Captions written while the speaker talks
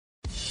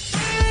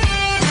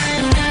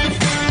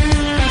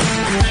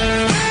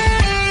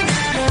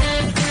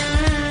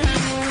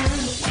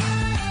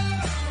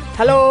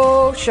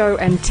Hello, show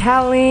and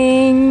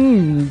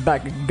telling.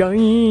 Back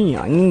going.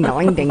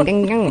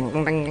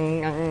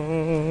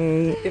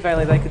 If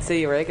only they could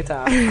see your air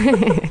guitar.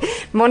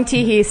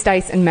 Monty here,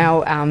 Stace and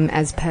Mel,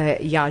 as per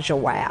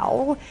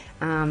usual,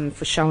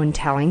 for show and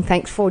telling.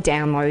 Thanks for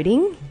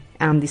downloading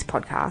this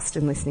podcast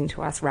and listening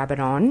to us rabbit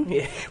on.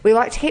 Yeah. We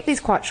like to keep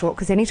these quite short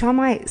because anytime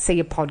I see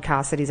a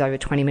podcast that is over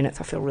 20 minutes,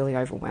 I feel really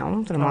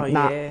overwhelmed. And I'm like,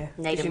 nah. Yeah.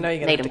 Because you know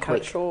you're going to have to cut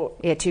it short.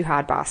 Yeah, too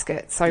hard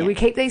basket. So we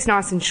keep these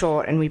nice and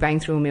short and we bang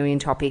through a million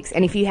topics.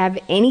 And if you have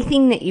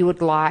anything that you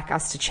would like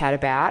us to chat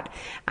about,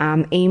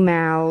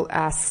 email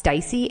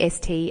Stacey,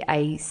 Stacey, at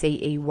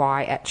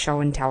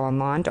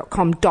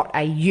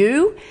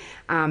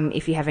showandtellonline.com.au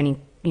if you have any,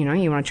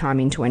 you want to chime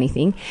into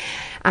anything.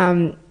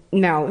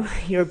 Mel,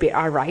 you're a bit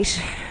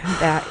irate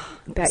about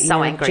so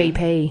your angry.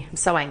 GP. I'm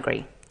so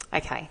angry.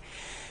 Okay.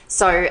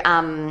 So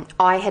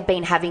I had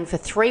been having, for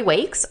 3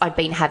 weeks, I'd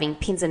been having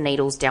pins and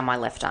needles down my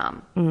left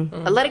arm.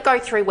 I let it go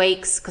 3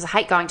 weeks because I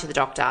hate going to the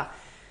doctor.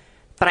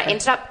 But I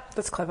ended up...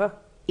 That's clever.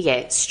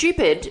 Yeah,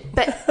 stupid.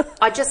 But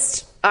I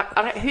just... I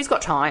don't, who's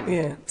got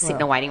time? Sit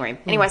in a waiting room.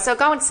 Anyway, so I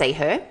go and see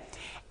her.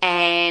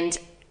 And...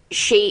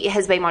 she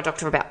has been my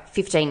doctor for about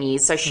 15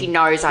 years, so she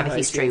knows I have a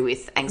history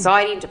with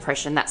anxiety and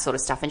depression, that sort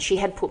of stuff, and she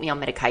had put me on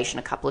medication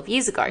a couple of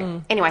years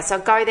ago. Anyway, so I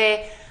go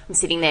there, I'm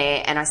sitting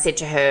there, and I said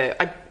to her,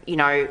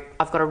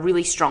 I've got a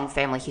really strong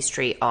family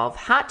history of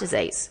heart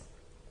disease,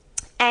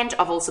 and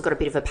I've also got a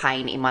bit of a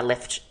pain in my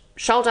left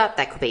shoulder.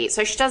 That could be it.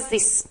 So she does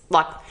this,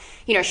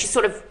 she's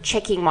sort of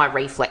checking my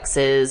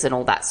reflexes and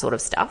all that sort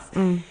of stuff.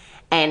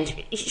 And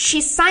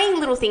she's saying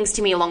little things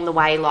to me along the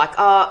way like,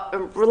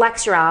 oh,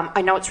 relax your arm.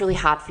 I know it's really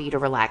hard for you to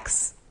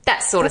relax.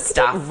 That sort of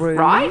stuff,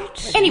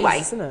 right?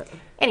 Anyway,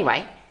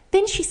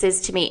 then she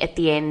says to me at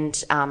the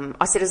end,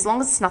 I said, as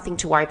long as it's nothing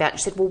to worry about.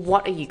 She said, well,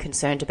 what are you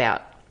concerned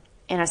about?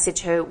 And I said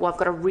to her, well, I've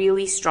got a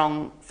really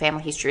strong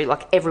family history.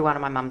 Like everyone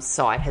on my mum's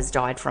side has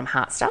died from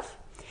heart stuff.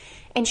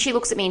 And she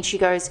looks at me and she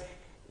goes,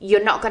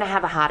 you're not going to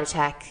have a heart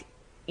attack.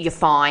 You're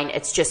fine.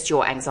 It's just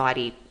your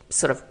anxiety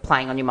sort of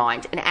playing on your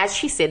mind. And as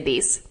she said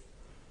this,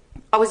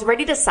 I was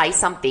ready to say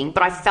something,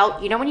 but I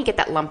felt, when you get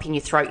that lump in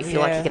your throat, you feel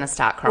like you're going to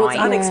start crying. Well,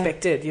 it's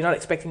unexpected. You're not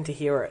expecting to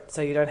hear it,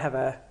 so you don't have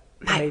a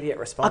immediate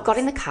response. I got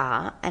in the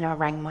car and I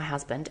rang my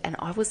husband and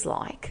I was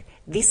like,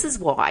 this is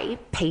why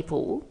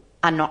people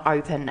are not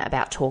open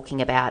about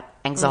talking about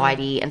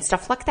anxiety and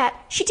stuff like that.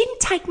 She didn't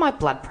take my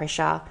blood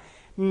pressure,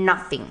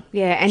 nothing.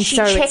 Yeah, and she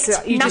so checked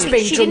you're just nothing.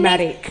 being She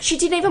dramatic. She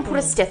didn't even put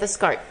a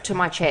stethoscope to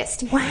my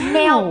chest. Wow.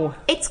 Now,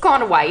 it's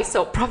gone away,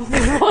 so it probably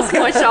was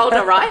my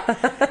shoulder, right?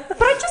 But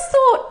I just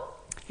thought...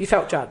 You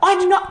felt judged.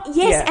 I'm not,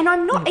 and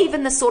I'm not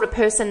even the sort of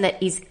person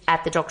that is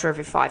at the doctor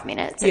every 5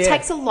 minutes. It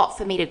takes a lot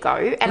for me to go,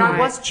 and I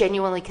was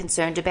genuinely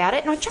concerned about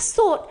it, and I just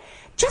thought,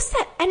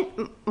 and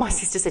my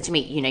sister said to me,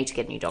 you need to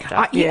get a new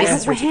doctor.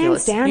 This is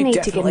ridiculous. Hands down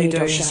need to get a new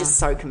doctor. She's just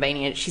so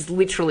convenient. She's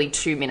literally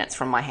 2 minutes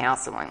from my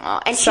house. I'm like, oh.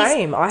 And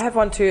Same. I have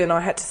one too, and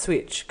I had to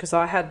switch because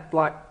I had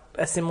like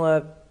a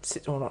similar,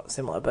 well, not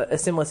similar, but a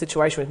similar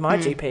situation with my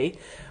GP,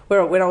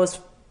 where when I was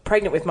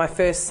pregnant with my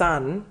first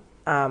son,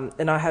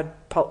 and I have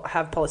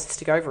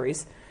polycystic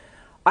ovaries,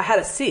 I had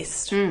a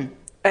cyst.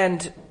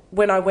 And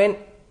when I went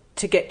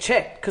to get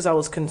checked, because I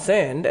was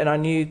concerned and I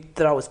knew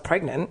that I was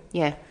pregnant,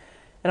 and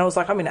I was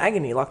like, I'm in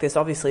agony, like there's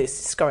obviously a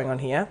cyst going on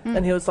here.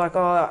 And he was like,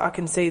 oh, I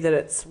can see that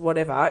it's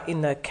whatever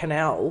in the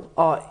canal.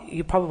 Oh,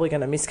 you're probably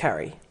going to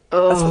miscarry.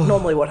 That's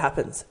normally what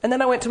happens. And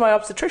then I went to my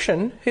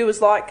obstetrician, who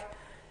was like,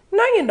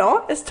 no, you're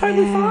not. It's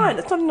totally fine.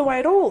 It's not in the way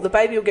at all. The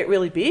baby will get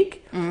really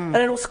big and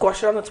it'll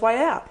squash it on its way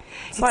out.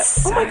 It's like,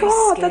 so oh my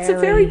God, scary. that's a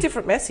very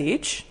different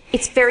message.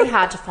 It's very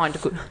hard to find a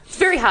good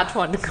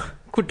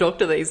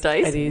doctor these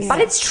days. It is.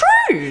 But it's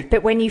true.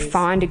 But when you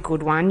find a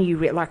good one,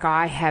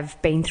 I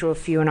have been through a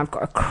few and I've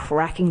got a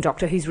cracking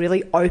doctor who's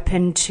really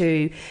open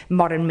to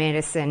modern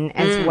medicine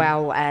as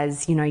well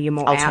as, your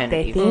more out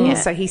there things. Yeah.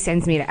 So he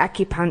sends me to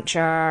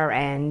acupuncture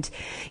and,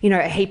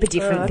 a heap of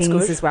different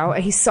things as well.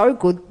 He's so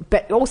good.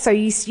 But also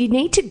you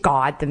need to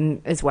guide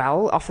them as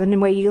well often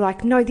where you're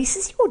like, no, this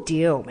is your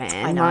deal,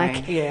 man. I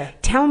know.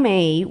 Tell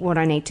me what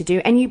I need to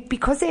do. And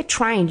because they're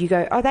trained, you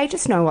go, oh, they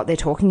just know what they're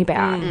talking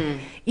about.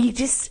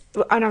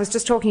 And I was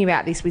just talking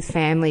about this with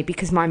family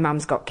because my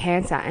mum's got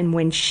cancer, and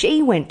when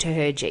she went to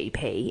her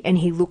GP and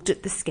he looked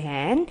at the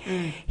scan,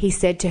 he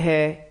said to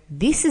her,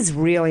 this is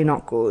really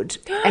not good,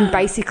 and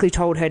basically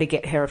told her to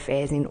get her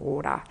affairs in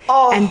order.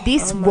 And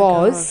this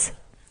was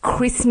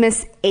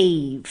Christmas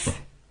Eve,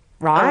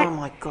 right? Oh,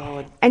 my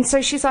God. And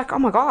so she's like, oh,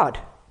 my God,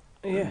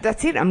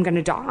 that's it, I'm going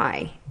to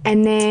die.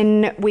 And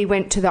then we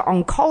went to the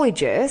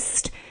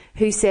oncologist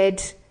who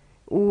said,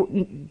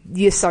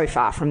 you're so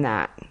far from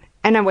that.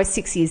 And we're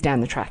 6 years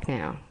down the track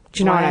now. Do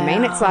you know what I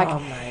mean? It's like...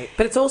 mate.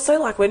 But it's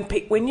also like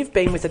when you've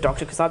been with a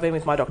doctor, because I've been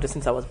with my doctor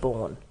since I was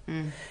born,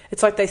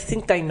 it's like they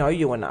think they know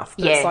you enough.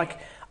 But it's like,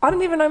 I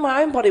don't even know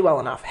my own body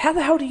well enough. How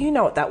the hell do you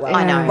know it that well?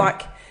 I know.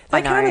 Like,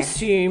 they can't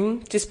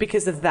assume just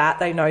because of that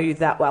they know you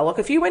that well. Like,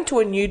 if you went to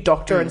a new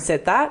doctor and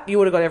said that, you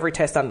would have got every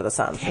test under the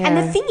sun. And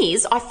the thing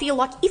is, I feel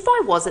like if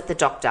I was at the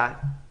doctor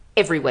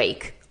every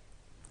week,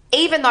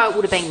 even though it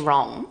would have been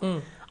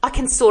wrong, I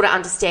can sort of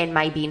understand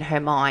maybe in her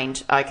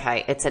mind,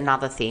 okay, it's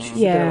another thing,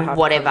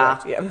 whatever.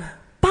 Yeah.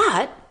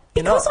 But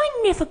because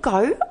I never go,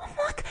 I'm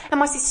like, and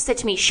my sister said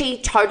to me,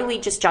 she totally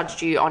just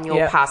judged you on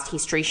your past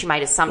history. She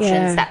made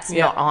assumptions that's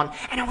not on.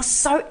 And I was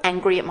so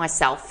angry at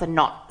myself for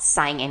not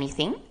saying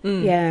anything.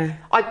 Yeah.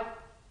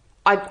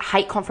 I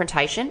hate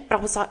confrontation, but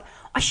I was like,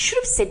 I should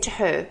have said to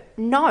her,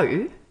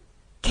 no,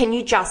 can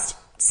you just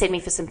send me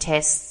for some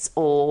tests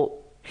or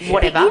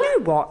whatever? But you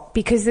know what?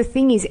 Because the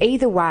thing is,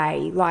 either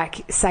way,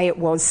 like, say it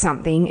was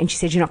something and she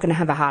said you're not going to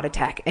have a heart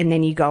attack, and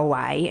then you go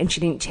away and she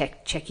didn't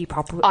check you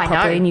properly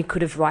and you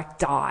could have, like,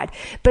 died.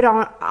 But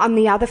on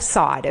the other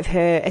side of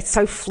her, it's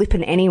so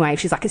flippant anyway.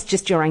 She's like, it's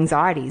just your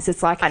anxieties.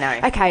 It's like, I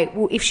know. Okay,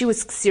 well, if she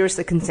was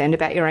seriously concerned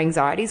about your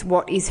anxieties,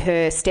 what is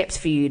her steps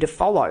for you to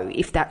follow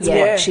if that's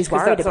what she's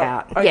worried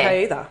about?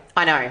 Either.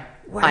 I know.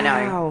 Wow. I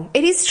know.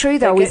 It is true,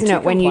 though, isn't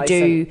it, when you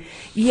do...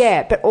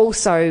 Yeah, but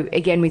also,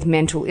 again, with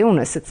mental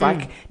illness, it's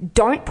like,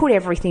 don't put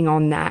everything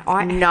on that.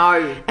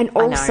 No. And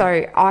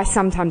also, I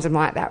sometimes am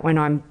like that when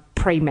I'm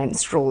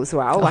premenstrual as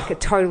well, like a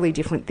totally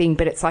different thing.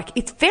 But it's like,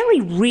 it's very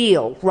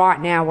real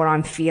right now what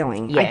I'm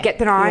feeling. Yeah. I get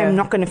that I am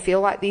not going to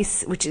feel like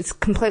this, which is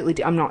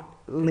completely... I'm not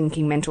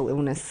linking mental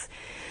illness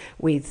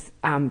with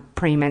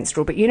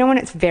premenstrual, but you know when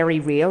it's very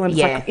real, and it's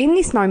like, in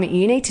this moment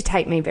you need to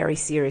take me very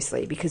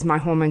seriously because my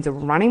hormones are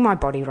running my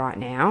body right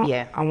now.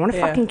 I want to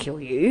fucking kill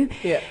you.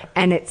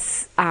 And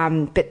it's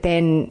but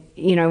then,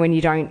 you know, when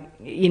you're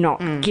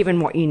not given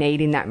what you need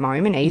in that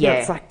moment either,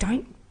 it's like,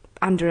 don't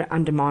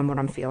undermine what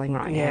I'm feeling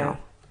right now.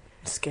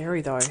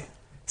 Scary though.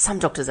 Some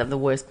doctors have the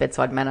worst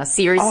bedside manner.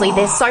 Seriously,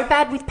 they're so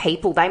bad with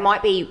people. They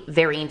might be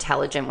very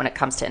intelligent when it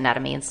comes to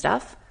anatomy and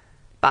stuff,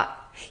 but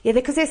yeah,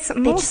 because there's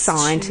more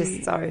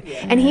scientists, though.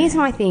 Yeah. And here's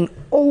my thing.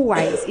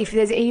 Always, if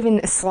there's even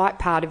a slight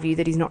part of you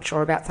that is not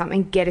sure about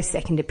something, get a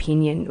second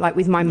opinion. Like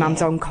with my mum's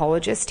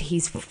oncologist,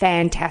 he's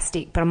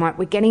fantastic. But I'm like,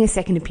 we're getting a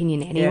second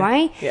opinion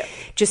anyway,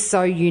 just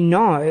so you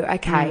know,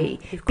 okay,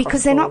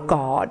 because they're not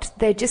God.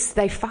 They're just,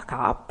 they fuck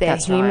up. They're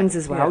humans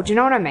as well. Do you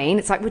know what I mean?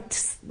 It's like, we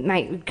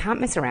can't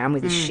mess around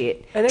with this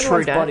shit. And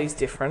everyone's body's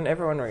different.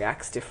 Everyone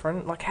reacts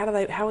different. Like,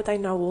 how would they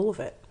know all of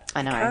it?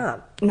 I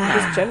know.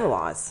 Can't. Just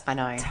generalise. I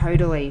know.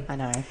 Totally. I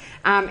know.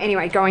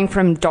 Anyway, going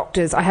from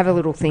doctors, I have a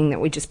little thing that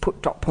we just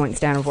put dot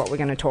points down of what we're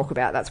going to talk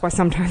about. That's why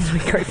sometimes we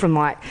go from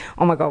like,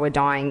 oh my God, we're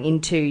dying,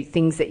 into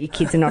things that your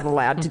kids are not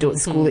allowed to do at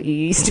school that you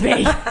used to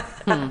be.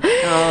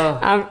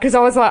 Because I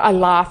was like, I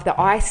laughed that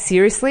I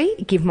seriously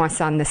give my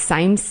son the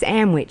same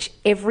sandwich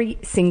every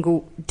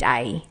single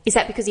day. Is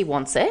that because he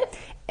wants it?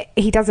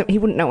 He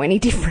wouldn't know any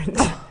different.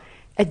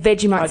 A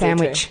Vegemite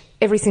sandwich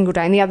every single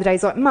day. And the other day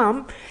he's like,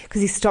 Mum, because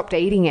he stopped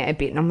eating it a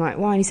bit. And I'm like,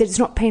 why? And he said, it's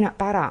not peanut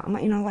butter. I'm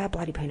like, you're not allowed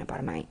bloody peanut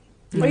butter, mate.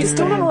 Well, you're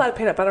still not allowed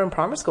peanut butter in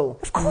primary school?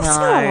 Of course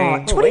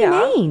not. What do you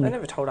mean? They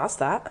never told us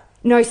that.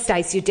 No,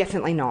 Stace, you're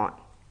definitely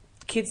not.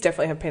 Kids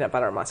definitely have peanut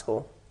butter at my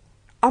school.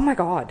 Oh, my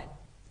God.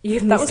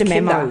 You've missed a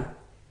memo. Kinder.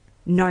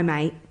 No,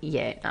 mate.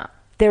 Yeah, no.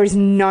 There is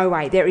no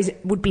way.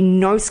 Would be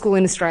no school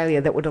in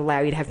Australia that would allow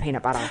you to have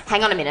peanut butter.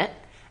 Hang on a minute.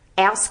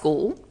 Our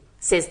school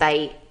says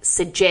they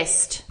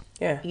suggest...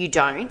 Yeah. You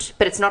don't,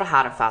 but it's not a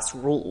hard and fast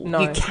rule. No.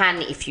 You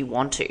can if you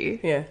want to.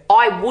 Yeah.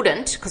 I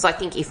wouldn't, because I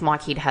think if my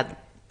kid had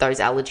those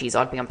allergies,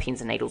 I'd be on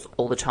pins and needles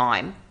all the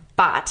time.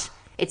 But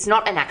it's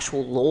not an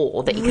actual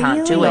law that you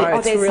can't do it. No,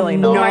 it's really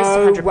no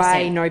not. No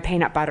way, no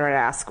peanut butter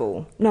at our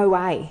school. No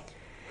way.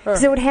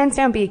 Because it would hands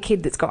down be a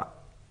kid that's got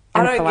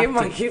I don't give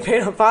my kid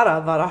peanut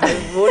butter, but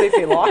I would if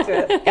he liked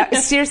it.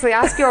 Seriously,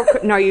 ask your...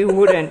 No, you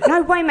wouldn't.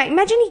 No way, mate.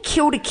 Imagine he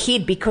killed a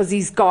kid because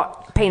he's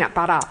got peanut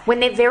butter.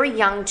 When they're very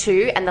young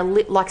too, and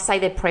like say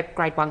they're prep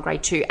grade 1,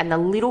 grade 2, and the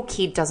little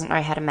kid doesn't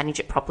know how to manage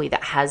it properly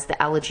that has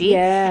the allergy,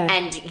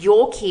 and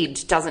your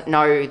kid doesn't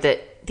know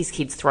that this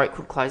kid's throat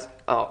could close...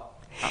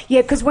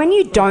 Yeah, because when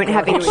you don't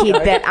have a kid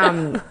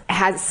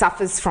that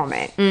suffers from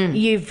it,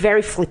 you're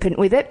very flippant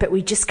with it, but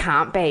we just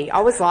can't be. I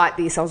was like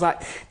this. I was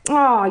like,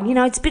 oh, you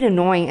know, it's a bit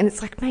annoying. And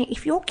it's like, mate,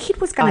 if your kid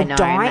was going to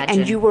die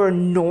and you were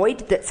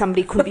annoyed that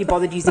somebody couldn't be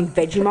bothered using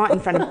Vegemite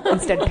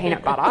instead of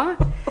peanut butter,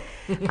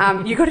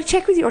 you got to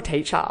check with your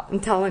teacher, I'm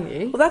telling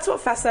you. Well, that's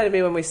what fascinated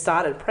me when we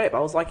started prep. I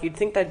was like, you'd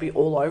think they'd be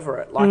all over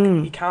it. Like,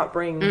 you can't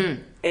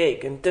bring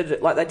egg and did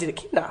it like they did at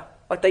Kinder.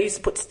 Like, they used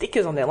to put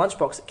stickers on their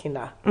lunchbox at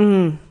Kinder.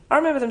 I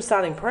remember them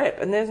starting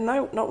prep, and there's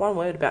not one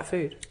word about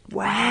food.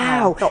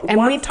 Wow.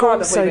 And we've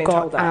also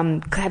got,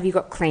 have you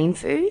got clean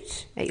food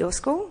at your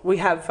school? We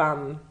have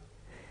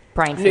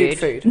brain food. Nude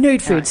food.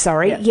 Nude food,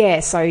 sorry. Yeah,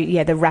 so,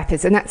 the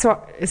wrappers. And that's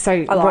what... So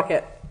I like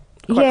it.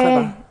 Quite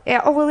clever.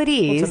 Yeah, oh, well, it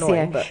is. It's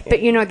annoying,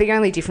 but, you know, the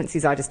only difference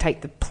is I just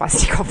take the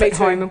plastic off at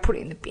home and put it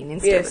in the bin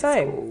instead of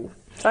school.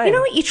 Same. You know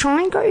what? You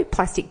try and go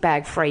plastic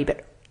bag free,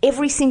 but...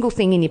 Every single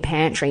thing in your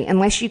pantry,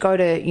 unless you go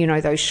to, you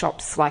know, those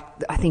shops like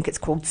I think it's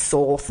called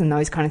Source and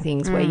those kind of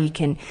things where you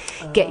can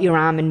get your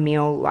almond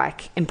meal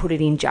and put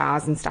it in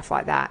jars and stuff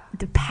like that.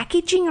 The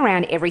packaging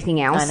around everything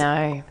else.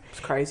 I know.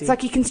 It's crazy. It's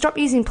like you can stop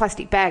using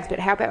plastic bags, but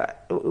how about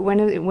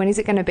when is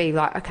it going to be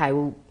like, okay,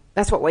 well,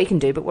 That's what we can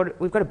do, but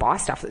we've got to buy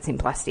stuff that's in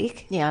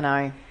plastic. Yeah, I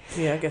know.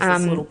 Yeah, I guess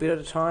that's a little bit at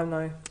a time,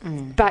 though.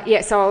 But,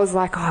 yeah, so I was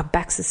like,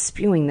 Bax is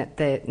spewing that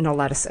they're not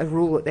allowed to... A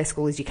rule at their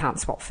school is you can't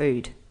swap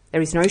food.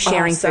 There is no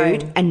sharing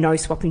food and no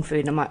swapping food.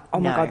 And I'm like,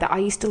 my God, I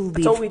used to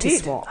live to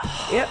swap.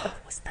 Yeah. It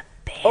was the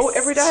best. Oh,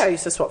 every day I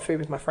used to swap food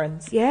with my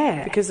friends.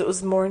 Yeah. Because it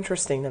was more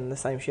interesting than the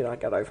same shit I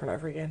got over and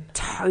over again.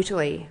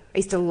 Totally.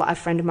 A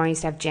friend of mine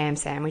used to have jam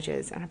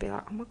sandwiches, and I'd be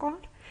like, oh, my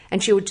God.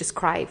 And she would just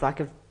crave, like,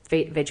 a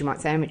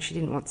Vegemite sandwich. She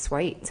didn't want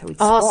sweet, so we'd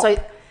swap. Oh,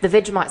 so the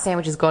Vegemite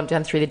sandwich has gone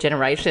down through the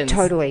generations.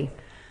 Totally.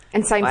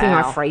 And same thing,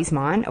 I freeze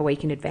mine a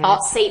week in advance. Oh,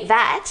 see,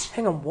 that...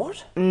 Hang on,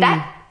 what?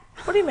 That...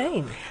 What do you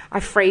mean? I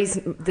freeze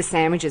the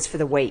sandwiches for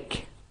the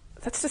week.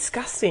 That's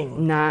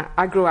disgusting. Nah,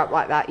 I grew up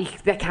like that.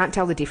 They can't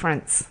tell the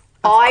difference.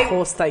 Of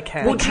course they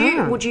can.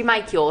 Would you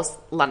make your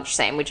lunch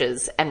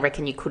sandwiches and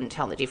reckon you couldn't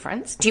tell the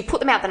difference? Do you put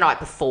them out the night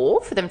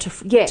before for them to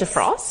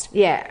frost?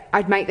 Yeah,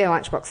 I'd make their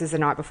lunchboxes the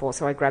night before,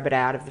 so I grab it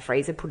out of the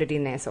freezer, put it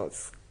in there, so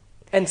it's...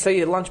 And so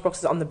your lunchbox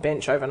is on the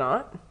bench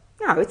overnight?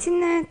 No, it's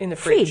in the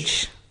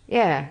fridge.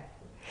 Yeah,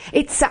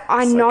 it's.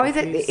 I know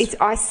confused.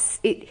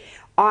 That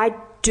I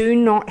do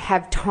not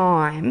have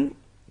time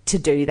to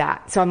do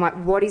that, so I'm like,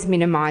 what is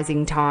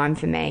minimising time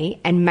for me?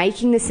 And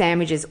making the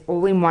sandwiches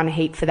all in one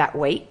heap for that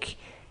week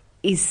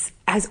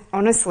has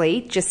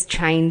honestly just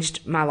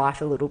changed my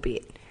life a little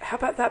bit. How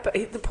about that? But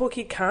the poor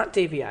kid can't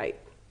deviate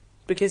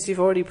because you've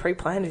already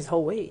pre-planned his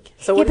whole week.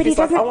 So what if he's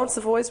like, I want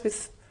Savoys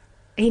with...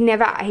 He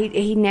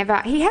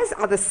has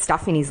other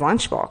stuff in his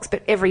lunchbox,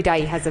 but every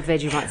day he has a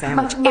Vegemite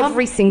sandwich.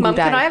 Every single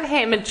day. Mum, can I have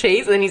ham and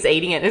cheese? And then he's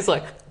eating it and it's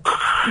like...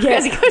 Yeah.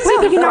 As he goes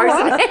to the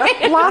frozen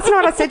ham. Last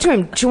night I said to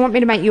him, do you want me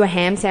to make you a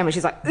ham sandwich?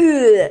 He's like,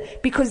 ugh.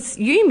 Because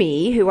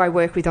Yumi, who I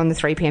work with on the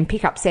 3pm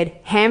pickup, said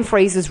ham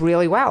freezes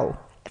really well.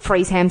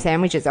 Freeze ham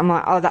sandwiches. I'm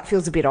like, that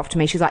feels a bit off to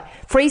me. She's like,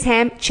 freeze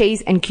ham,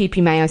 cheese and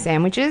Kewpie mayo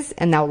sandwiches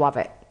and they'll love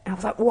it. I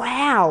was like,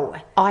 wow.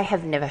 I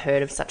have never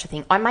heard of such a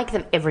thing. I make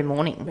them every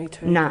morning. Me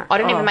too. No. I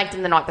don't even make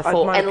them the night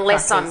before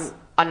unless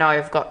I know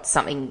I've got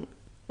something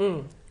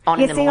on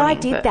in the morning. I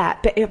did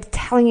that, but I'm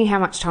telling you how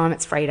much time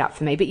it's freed up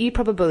for me. But you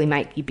probably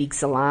make your big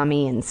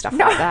salami and stuff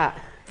like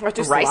that.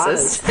 Just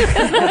racist.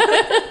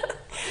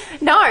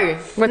 No,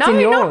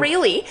 not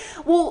really.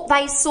 Well,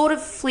 they sort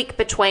of flick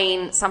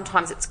between,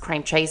 sometimes it's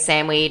cream cheese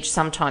sandwich,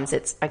 sometimes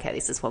it's, okay,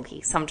 this is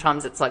wonky,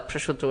 sometimes it's like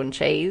prosciutto and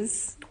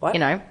cheese. What? You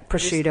know?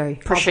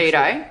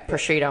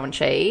 Prosciutto and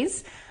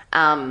cheese.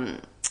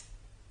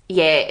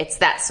 Yeah, it's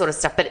that sort of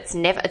stuff, but it's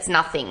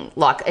nothing,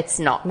 like, it's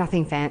not.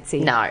 Nothing fancy.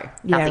 No,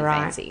 nothing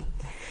fancy.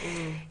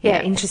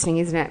 Yeah, interesting,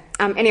 isn't it?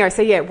 Anyway,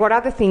 so what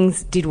other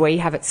things did we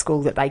have at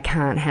school that they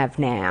can't have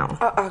now?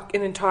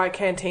 An entire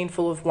canteen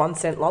full of 1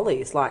 cent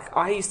lollies. Like,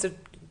 I used to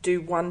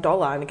do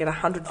 $1 and get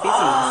 100 fizzies.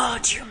 Oh,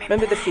 do you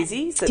remember the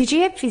fizzies? Did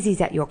you have fizzies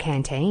at your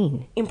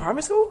canteen? In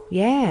primary school?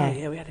 Yeah. Oh,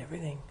 yeah, we had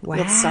everything. Wow.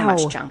 We had so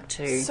much junk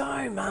too.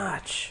 So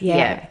much.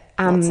 Yeah.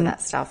 Lots of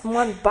that stuff.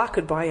 $1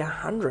 could buy you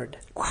 100.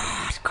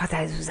 God,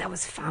 that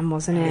was fun,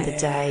 wasn't it? The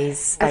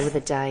days. They were the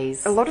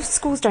days. A lot of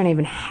schools don't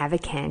even have a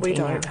canteen. We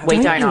don't. We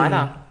don't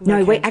either.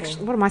 No, we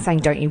actually. What am I saying?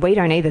 Don't you? We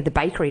don't either. The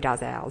bakery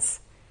does ours.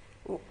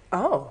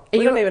 Oh,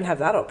 we don't even have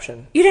that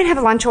option. You don't have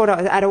a lunch order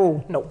at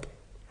all? Nope.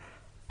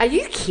 Are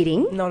you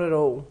kidding? Not at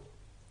all.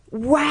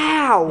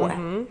 Wow,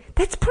 Mm-hmm.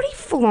 That's pretty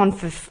full on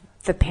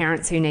for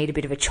parents who need a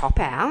bit of a chop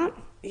out.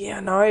 Yeah,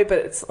 no, but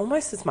it's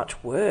almost as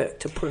much work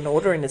to put an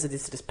order in as it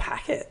is to just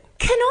pack it.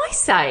 Can I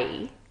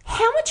say,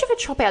 how much of a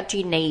chop out do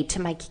you need to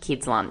make your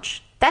kids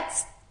lunch?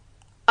 That's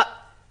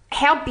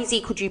how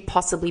busy could you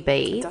possibly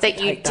be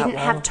that you didn't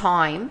have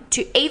time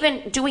to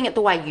even doing it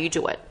the way you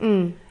do it?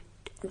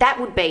 That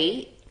would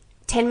be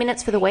 10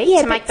 minutes for the week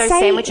to make those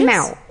sandwiches.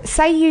 Mel,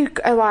 say you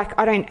are like,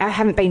 I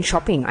haven't been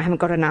shopping. I haven't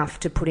got enough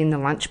to put in the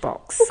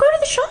lunchbox. Well, go to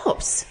the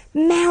shops.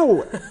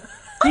 Mel,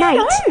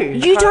 mate,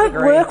 you don't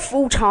work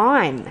full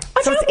time.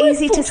 So it's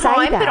easy to say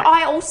that. But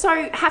I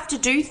also have to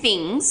do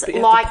things but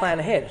you like... have to plan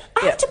ahead.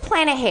 I have to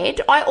plan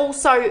ahead. I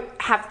also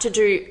have to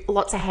do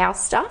lots of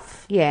house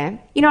stuff. Yeah.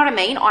 You know what I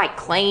mean? I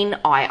clean,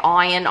 I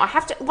iron. I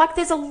have to... Like,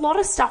 there's a lot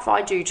of stuff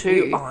I do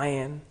too. You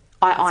iron.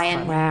 I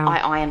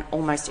iron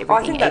almost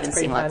everything. I think that's even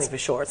pre-planning singlets. for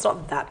sure. It's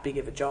not that big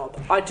of a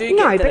job. I do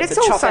get that it's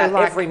a chop out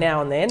every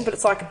now and then, but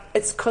it's like,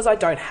 it's because I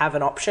don't have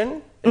an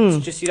option.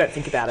 It's just you don't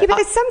think about it. Yeah, but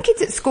there's some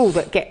kids at school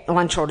that get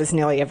lunch orders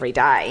nearly every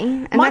day.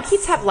 And my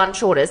kids have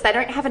lunch orders. They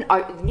don't have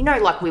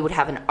like we would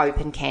have an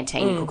open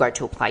canteen. You could go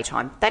to a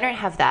playtime. They don't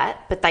have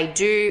that, but they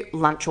do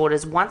lunch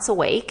orders once a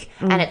week,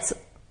 and it's,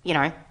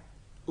 there's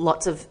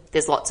lots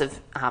of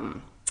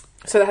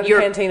so they have a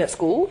canteen at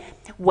school?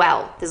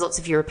 Well, there's lots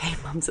of European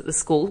mums at the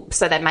school,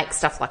 so they make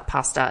stuff like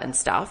pasta and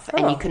stuff,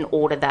 and you can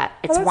order that.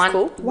 It's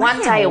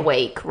one day a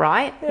week,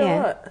 right? Yeah.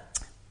 Right.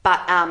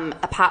 But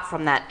apart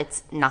from that,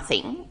 it's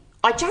nothing.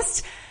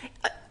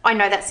 I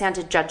know that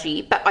sounded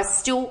judgy, but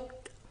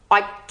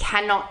I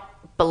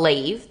cannot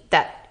believe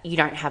that you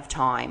don't have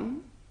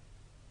time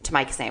to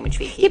make a sandwich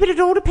for your kid. Yeah, but it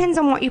all depends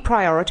on what you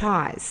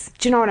prioritise.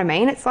 Do you know what I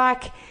mean? It's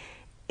like...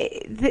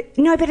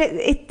 No, but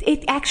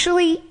it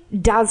actually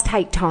does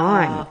take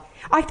time.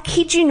 I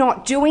kid you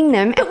not, doing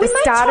them at the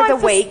start of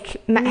the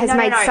week has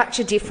made such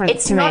a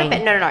difference to me.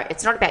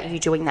 It's not about you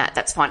doing that.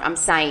 That's fine. I'm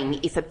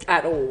saying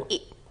at all.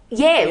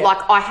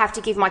 Like I have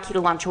to give my kid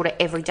a lunch order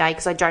every day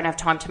because I don't have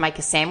time to make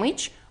a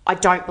sandwich. I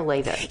don't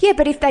believe it. Yeah,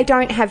 but if they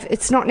don't have,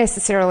 it's not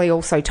necessarily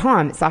also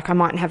time. It's like I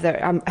mightn't have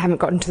haven't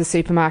gotten to the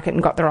supermarket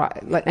and got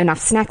the enough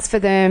snacks for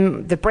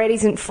them. The bread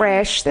isn't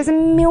fresh. There's a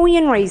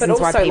million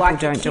reasons why people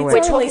don't do it.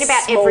 We're talking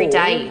about every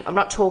day. I'm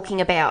not talking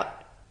about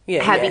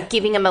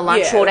giving them a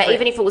lunch order,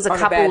 even if it was a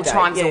couple of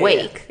times a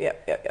week. Yeah.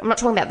 I'm not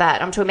talking about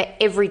that. I'm talking about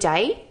every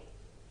day.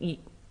 I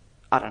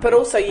don't know. But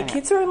also, your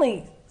kids are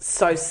only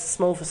so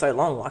small for so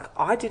long. Like,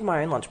 I did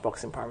my own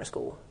lunchbox in primary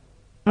school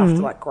after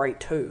like grade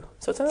 2.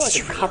 So it's only like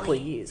a couple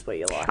of years where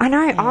you're like... I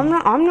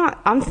know.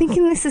 I'm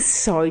thinking this is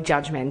so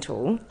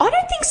judgmental. I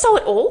don't think so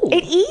at all.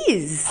 It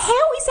is.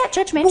 How is that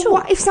judgmental?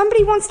 Well, if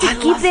somebody wants to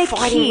give their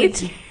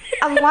kid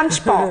a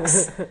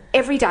lunchbox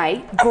every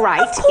day,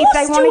 great. If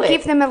they want to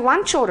give them a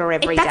lunch order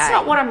every day.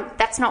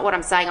 That's not what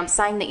I'm saying. I'm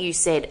saying that you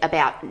said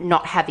about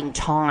not having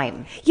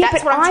time. Yeah,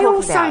 that's but I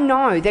also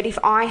know that if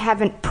I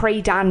haven't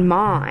pre-done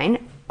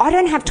mine, I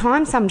don't have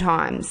time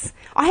sometimes.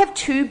 I have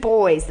 2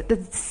 boys that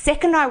the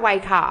second I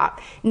wake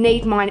up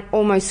need my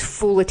almost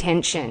full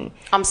attention.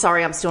 I'm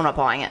sorry, I'm still not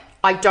buying it.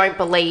 I don't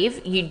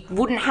believe you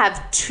wouldn't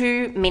have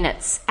 2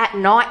 minutes at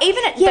night,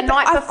 even at the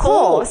night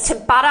before, to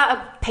butter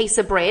a piece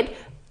of bread,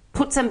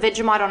 put some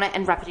Vegemite on it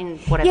and wrap it in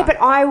whatever. Yeah, but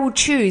I will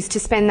choose to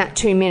spend that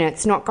 2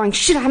 minutes not going,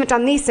 shit, I haven't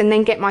done this, and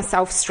then get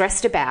myself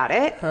stressed about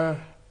it.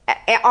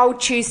 I would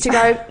choose to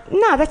go,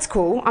 no, that's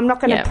cool. I'm not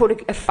going to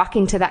put a fuck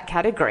into that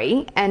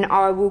category, and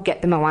I will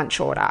get them a lunch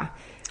order.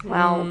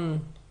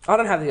 Well, I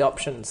don't have the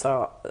option,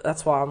 so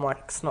that's why I'm like,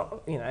 it's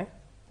not,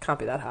 can't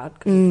be that hard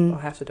because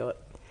I have to do it.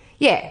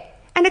 Yeah.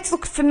 And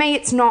for me,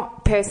 it's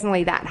not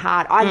personally that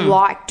hard. I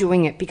like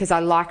doing it because I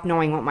like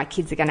knowing what my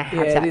kids are going to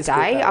have that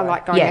day. I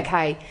like going,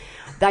 okay,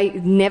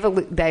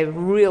 they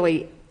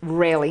really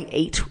rarely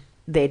eat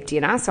their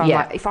dinner. So I'm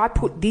like, if I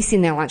put this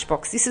in their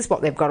lunchbox, this is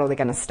what they've got or they're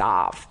going to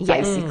starve,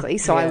 basically.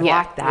 So I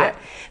like that. Yeah.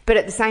 But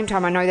at the same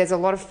time, I know there's a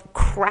lot of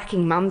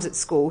cracking mums at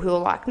school who are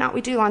like, no,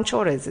 we do lunch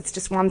orders. It's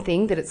just one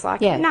thing that it's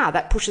like,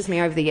 that pushes me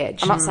over the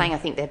edge. I'm not saying I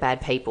think they're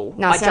bad people.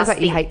 No, it sounds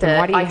like you hate them.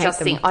 Why do you hate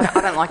them?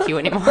 I don't like you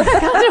anymore.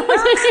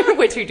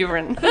 We're too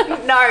different.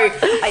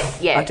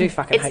 I do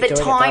fucking hate doing it. It's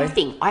the time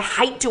thing. I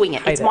hate doing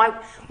it. It's one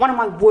of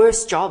my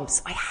worst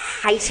jobs. I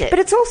hate it. But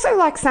it's also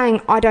like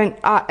saying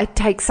it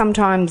takes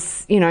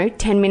sometimes,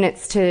 10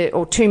 minutes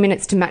or 2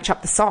 minutes to match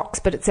up the socks,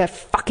 but it's a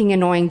fucking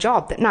annoying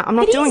job. No, I'm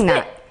not doing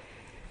that.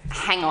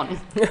 Hang on.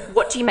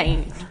 What do you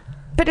mean?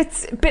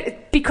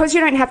 But because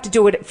you don't have to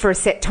do it for a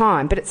set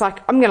time, but it's like,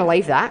 I'm going to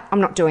leave that. I'm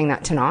not doing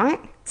that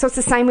tonight. So it's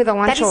the same with a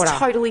lunch order. That is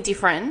totally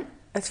different.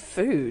 It's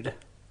food.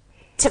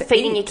 To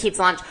feeding your kids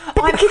lunch.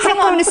 But the kids are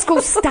going to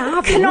school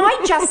starving. Can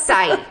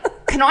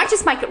I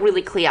just make it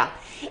really clear?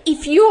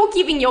 If you're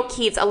giving your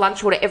kids a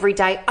lunch order every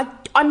day,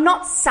 I'm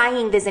not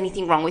saying there's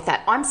anything wrong with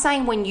that. I'm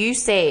saying when you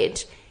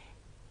said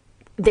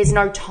there's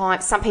no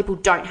time, some people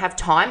don't have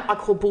time, I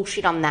call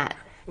bullshit on that.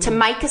 To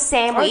make a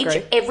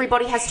sandwich,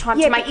 everybody has time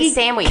to make a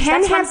sandwich.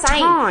 That's what I'm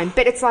saying. Time,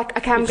 but it's like,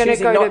 okay, I'm going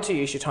to go not to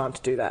use your time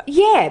to do that.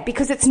 Yeah,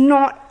 because it's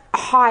not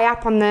high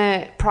up on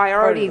the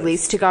priority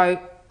list to go,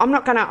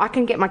 I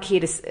can get my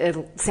kid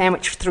a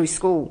sandwich through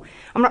school.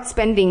 I'm not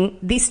spending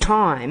this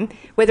time,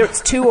 whether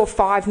it's 2 or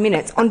 5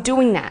 minutes, on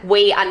doing that.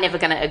 We are never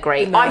going to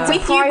agree. No.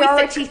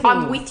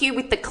 I'm with you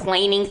with the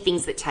cleaning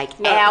things that take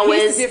hours.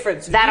 Here's the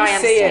difference. That I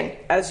understand. See understand.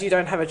 it as you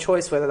don't have a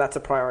choice whether that's a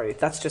priority.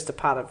 That's just a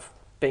part of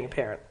being a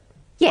parent.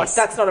 Yes.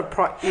 That's not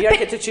you don't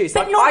get to choose.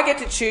 I get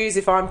to choose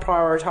if I'm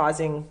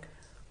prioritising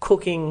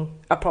cooking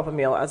a proper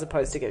meal as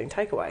opposed to getting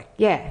takeaway.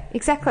 Yeah,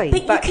 exactly.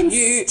 But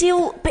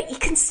you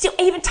can still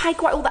even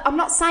take away all that. I'm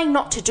not saying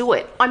not to do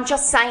it. I'm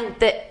just saying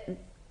that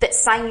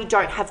saying you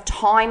don't have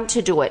time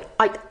to do it.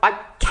 I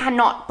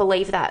cannot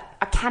believe that.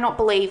 I cannot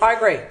believe. I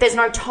agree. There's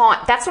no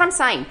time. That's what I'm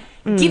saying.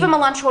 Give them a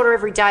lunch order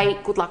every day.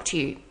 Good luck to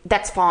you.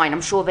 That's fine.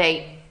 I'm sure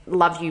they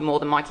love you more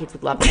than my kids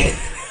would love me.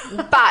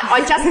 But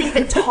I just think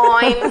the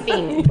time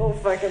thing. Your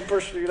fucking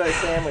prosciutto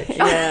sandwich.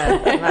 Yeah,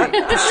 mate.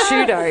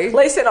 Prosciutto. At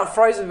least they're not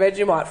frozen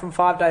Vegemite from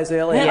 5 days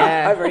earlier.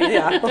 Yeah. Over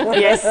here.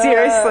 Yeah,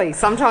 seriously.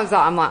 Sometimes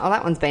I'm like,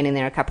 that one's been in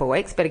there a couple of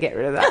weeks. Better get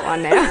rid of that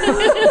one now.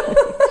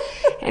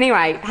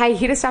 Anyway, hey,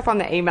 hit us up on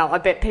the email. I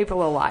bet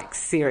people are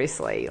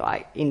seriously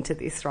into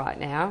this right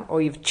now,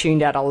 or you've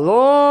tuned out a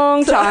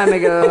long time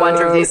ago. I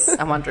wonder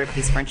if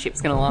this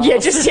friendship's going to last. Yeah,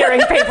 just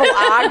hearing people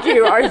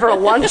argue over a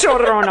lunch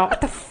order or not.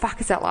 What the fuck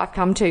has that life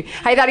come to?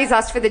 Hey, that is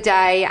us for the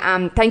day.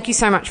 Thank you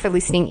so much for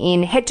listening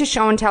in. Head to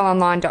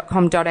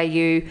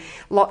showandtellonline.com.au.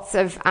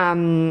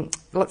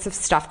 Lots of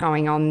stuff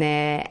going on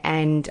there,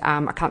 and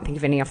I can't think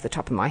of any off the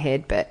top of my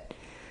head, but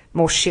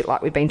more shit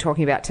like we've been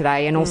talking about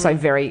today, and also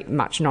very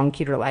much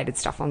non-kid related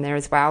stuff on there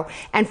as well.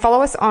 And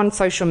follow us on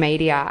social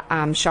media,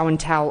 Show and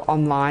Tell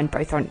Online,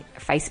 both on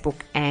Facebook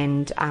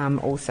and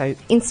also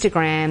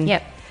Instagram.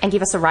 Yep. And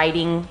give us a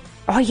rating.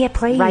 Oh yeah,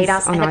 please. Rate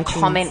us and iTunes. a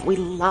comment. We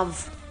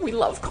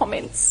love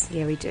comments.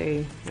 Yeah, we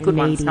do. Good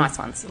ones, nice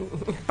ones.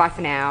 Bye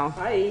for now.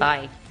 Bye.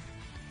 Bye.